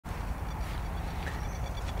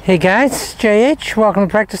Hey guys, JH, welcome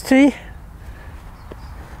to Practice Tee.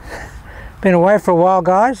 Been away for a while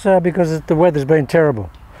guys because the weather's been terrible.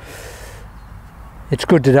 It's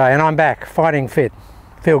good today and I'm back, fighting fit,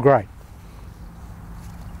 feel great.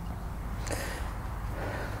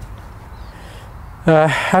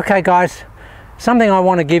 Okay guys, something I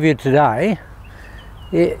want to give you today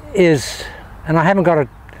is, and I haven't got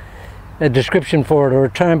a description for it or a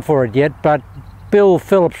term for it yet, but Bill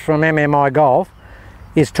Phillips from MMI Golf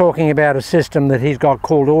is talking about a system that he's got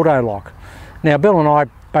called Auto Lock. Now Bill and I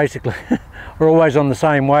basically are always on the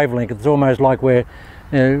same wavelength. It's almost like we're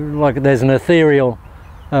like there's an ethereal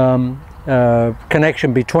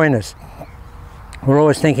connection between us. We're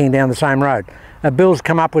always thinking down the same road. Bill's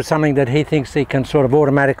come up with something that he thinks he can sort of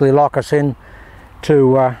automatically lock us in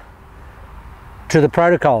to the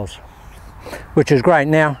protocols, which is great.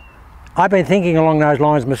 Now I've been thinking along those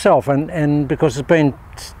lines myself, and because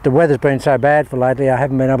the weather's been so bad for lately, I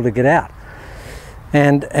haven't been able to get out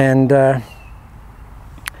and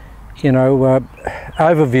you know,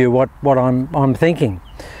 overview what I'm thinking.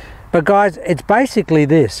 But guys, it's basically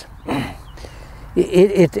this.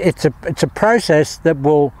 It's a process that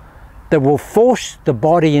will force the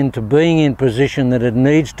body into being in position that it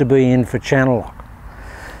needs to be in for channel lock,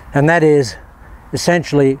 and that is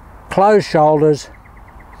essentially closed shoulders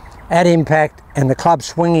at impact and the club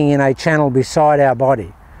swinging in a channel beside our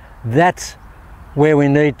body. That's where we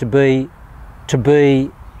need to be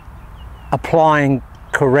applying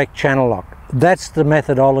correct channel lock. That's the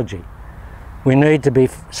methodology. We need to be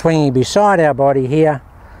swinging beside our body here,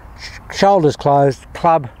 shoulders closed,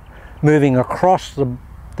 club moving across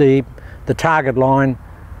the target line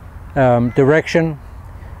direction,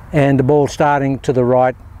 and the ball starting to the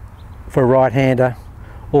right for a right-hander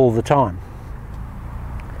all the time.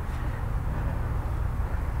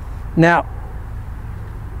 Now,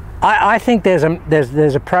 I think there's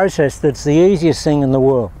a process that's the easiest thing in the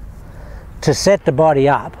world to set the body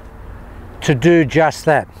up to do just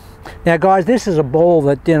that. Now, guys, this is a ball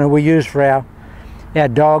that we use for our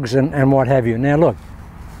dogs and what have you. Now, look,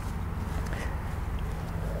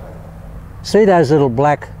 see those little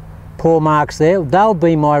black paw marks there? They'll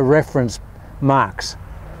be my reference marks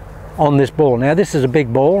on this ball. Now, this is a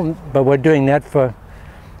big ball, but we're doing that for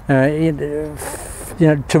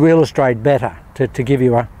to illustrate better, to give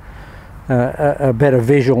you a better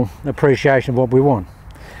visual appreciation of what we want.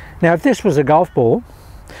 Now, if this was a golf ball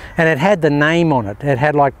and it had the name on it, it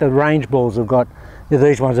had like the range balls have got,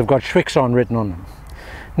 these ones have got Srixon written on them.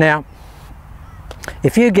 Now,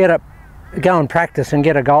 if you go and practice and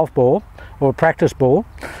get a golf ball or a practice ball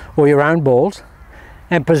or your own balls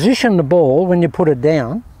and position the ball when you put it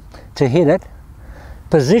down to hit it,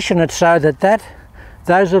 position it so that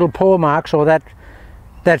those little paw marks or that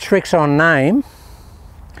Srixon name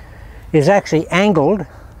is actually angled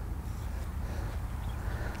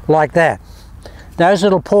like that. Those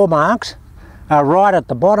little paw marks are right at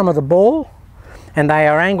the bottom of the ball and they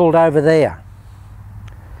are angled over there.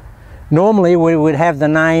 Normally we would have the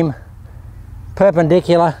name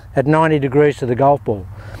perpendicular at 90 degrees to the golf ball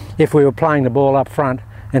if we were playing the ball up front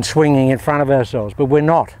and swinging in front of ourselves, but we're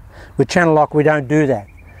not. With channel lock we don't do that.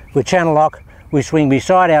 With channel lock we swing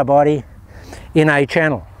beside our body in a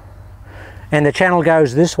channel, and the channel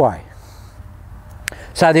goes this way.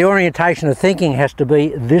 So the orientation of thinking has to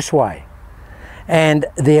be this way, and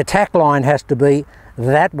the attack line has to be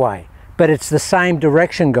that way, but it's the same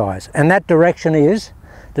direction, guys, and that direction is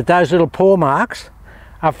that those little paw marks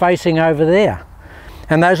are facing over there,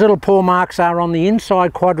 and those little paw marks are on the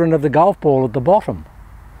inside quadrant of the golf ball at the bottom.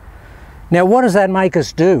 Now, what does that make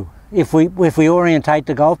us do if we orientate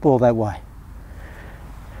the golf ball that way?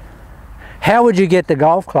 How would you get the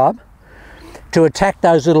golf club to attack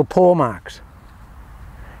those little paw marks?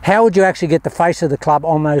 How would you actually get the face of the club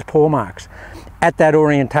on those paw marks at that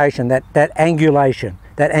orientation, that angulation,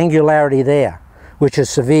 that angularity there, which is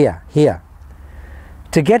severe here?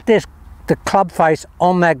 To get the club face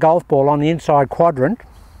on that golf ball on the inside quadrant,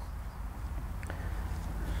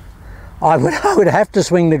 I would have to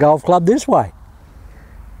swing the golf club this way.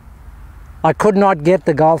 I could not get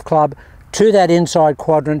the golf club to that inside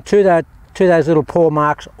quadrant, to those little paw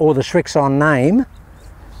marks or the Srixon name,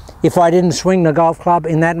 if I didn't swing the golf club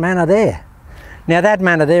in that manner there. Now, that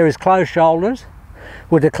manner there is closed shoulders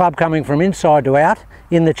with the club coming from inside to out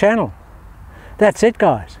in the channel. That's it,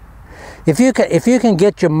 guys. If you can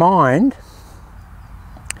get your mind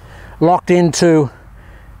locked into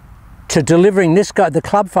delivering the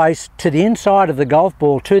club face to the inside of the golf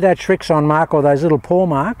ball, to that Srixon mark or those little paw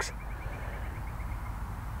marks,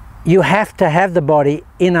 you have to have the body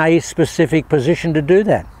in a specific position to do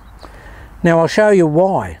that. Now, I'll show you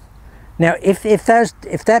why. Now if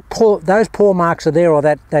those paw marks are there, or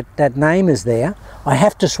that name is there, I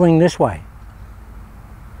have to swing this way.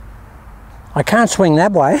 I can't swing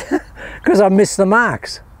that way because I missed the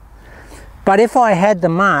marks. But if I had the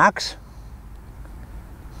marks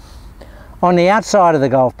on the outside of the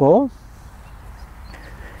golf ball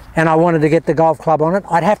and I wanted to get the golf club on it,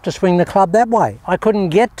 I'd have to swing the club that way. I couldn't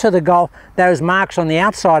get to those marks on the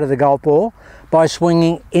outside of the golf ball by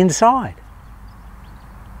swinging inside.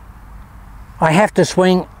 I have to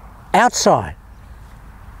swing outside.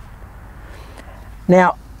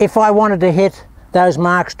 Now, if I wanted to hit those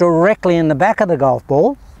marks directly in the back of the golf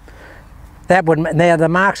ball, now the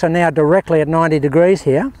marks are now directly at 90 degrees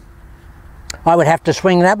here, I would have to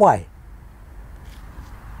swing that way.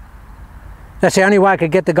 That's the only way I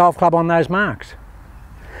could get the golf club on those marks.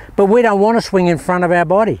 But we don't want to swing in front of our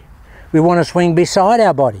body. We want to swing beside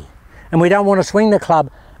our body. And we don't want to swing the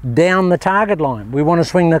club down the target line. We want to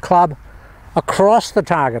swing the club across the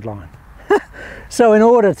target line. So in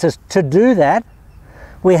order to do that,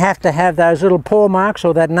 we have to have those little paw marks,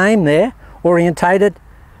 or that name there, orientated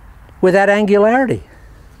with that angularity.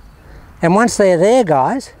 And once they're there,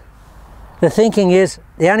 guys, the thinking is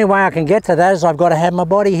the only way I can get to that is I've got to have my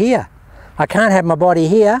body here. I can't have my body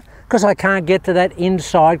here because I can't get to that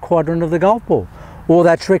inside quadrant of the golf ball, or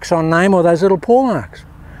that Srixon name, or those little paw marks.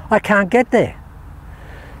 I can't get there.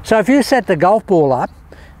 So if you set the golf ball up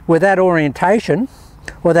with that orientation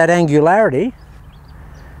or that angularity,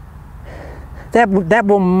 that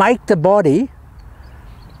will make the body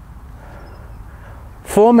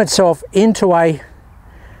form itself into a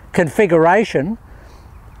configuration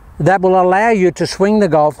that will allow you to swing the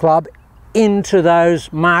golf club into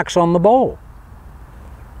those marks on the ball.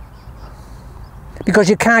 Because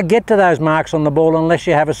you can't get to those marks on the ball unless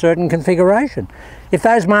you have a certain configuration. If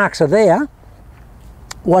those marks are there,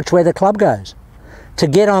 watch where the club goes. To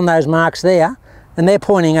get on those marks there, and they're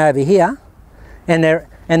pointing over here, and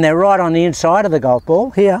they're right on the inside of the golf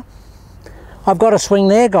ball here, I've got to swing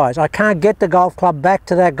there, guys. I can't get the golf club back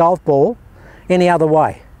to that golf ball any other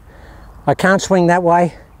way. I can't swing that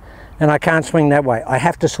way, and I can't swing that way. I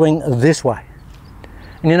have to swing this way.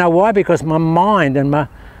 And you know why? Because my mind and my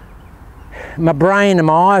brain and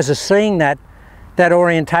my eyes are seeing that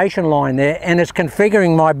orientation line there, and it's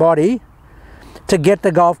configuring my body to get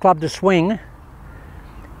the golf club to swing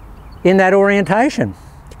in that orientation.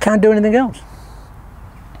 You can't do anything else.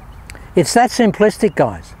 It's that simplistic,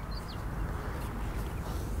 guys.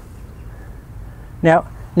 Now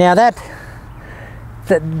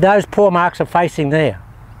those paw marks are facing there.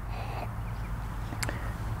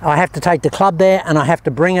 I have to take the club there, and I have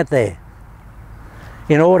to bring it there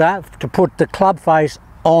in order to put the club face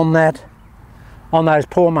on those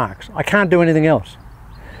paw marks. I can't do anything else.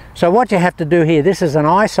 So what you have to do here, this is an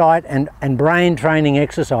eyesight and brain training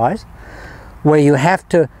exercise where you have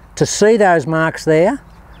to see those marks there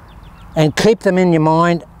and keep them in your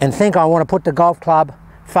mind and think, I want to put the golf club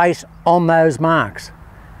face on those marks.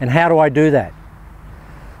 And how do I do that?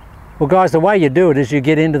 Well, guys, the way you do it is you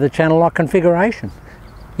get into the channel lock configuration.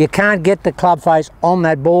 You can't get the club face on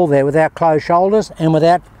that ball there without closed shoulders and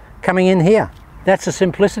without coming in here. That's the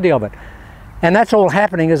simplicity of it. And that's all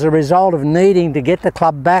happening as a result of needing to get the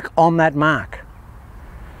club back on that mark.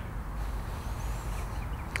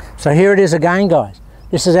 So here it is again, guys.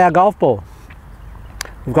 This is our golf ball.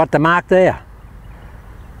 We've got the mark there.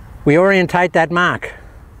 We orientate that mark.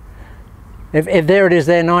 If there it is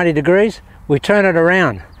there, 90 degrees, we turn it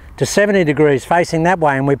around to 70 degrees facing that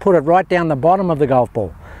way, and we put it right down the bottom of the golf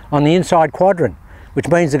ball on the inside quadrant, which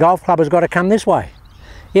means the golf club has got to come this way.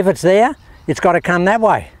 If it's there, it's got to come that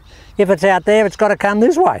way. If it's out there, it's got to come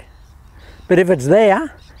this way. But if it's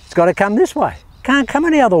there, it's got to come this way. Can't come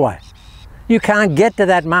any other way. You can't get to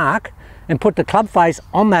that mark and put the club face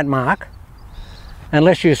on that mark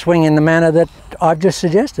unless you swing in the manner that I've just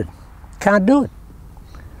suggested. Can't do it.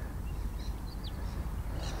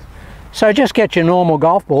 So just get your normal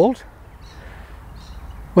golf balls.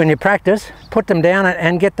 When you practice, put them down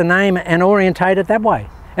and get the name and orientate it that way.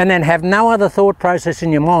 And then have no other thought process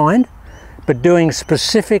in your mind, but doing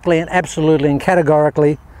specifically and absolutely and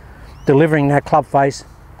categorically delivering that club face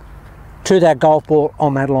to that golf ball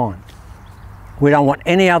on that line. We don't want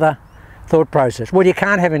any other thought process. Well, you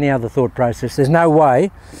can't have any other thought process. There's no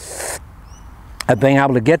way of being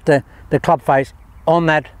able to get the club face on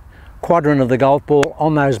that quadrant of the golf ball,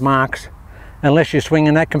 on those marks, unless you swing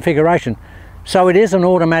in that configuration. So it is an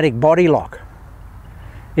automatic body lock.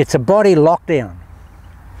 It's a body lockdown.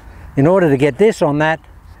 In order to get this on that,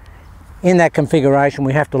 in that configuration,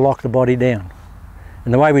 we have to lock the body down.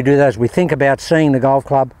 And the way we do that is we think about seeing the golf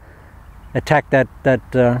club attack that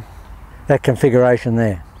configuration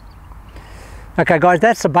there. Okay guys,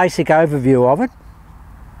 that's the basic overview of it.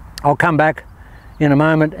 I'll come back in a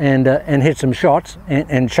moment and hit some shots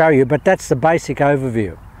and show you, but that's the basic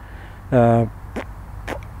overview.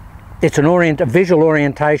 It's a visual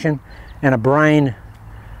orientation and a brain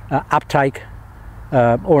uptake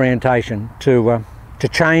orientation to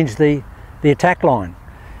change the attack line.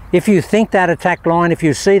 If you think that attack line, if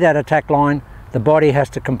you see that attack line, the body has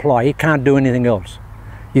to comply. You can't do anything else.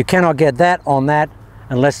 You cannot get that on that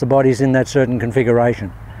unless the body's in that certain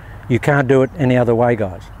configuration. You can't do it any other way,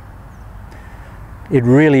 guys.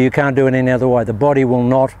 You can't do it any other way. The body will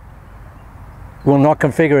not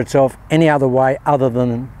configure itself any other way other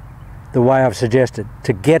than the way I've suggested,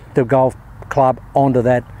 to get the golf club onto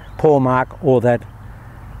that paw mark or that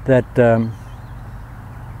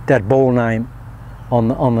ball name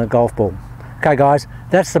on the golf ball. Okay guys,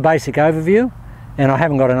 that's the basic overview, and I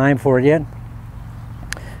haven't got a name for it yet,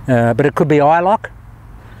 but it could be eye lock.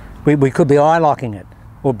 We could be eye locking it,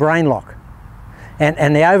 or brain lock,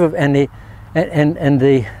 and the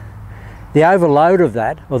overload of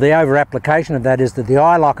that, or the over application of that, is that the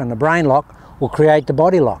eye lock and the brain lock will create the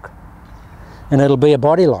body lock, and it'll be a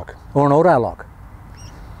body lock or an auto lock.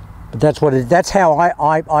 But that's how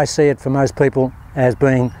I see it for most people, as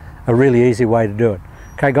being a really easy way to do it.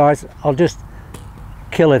 Okay guys, I'll just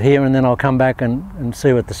kill it here and then I'll come back and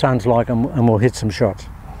see what the sun's like, and we'll hit some shots.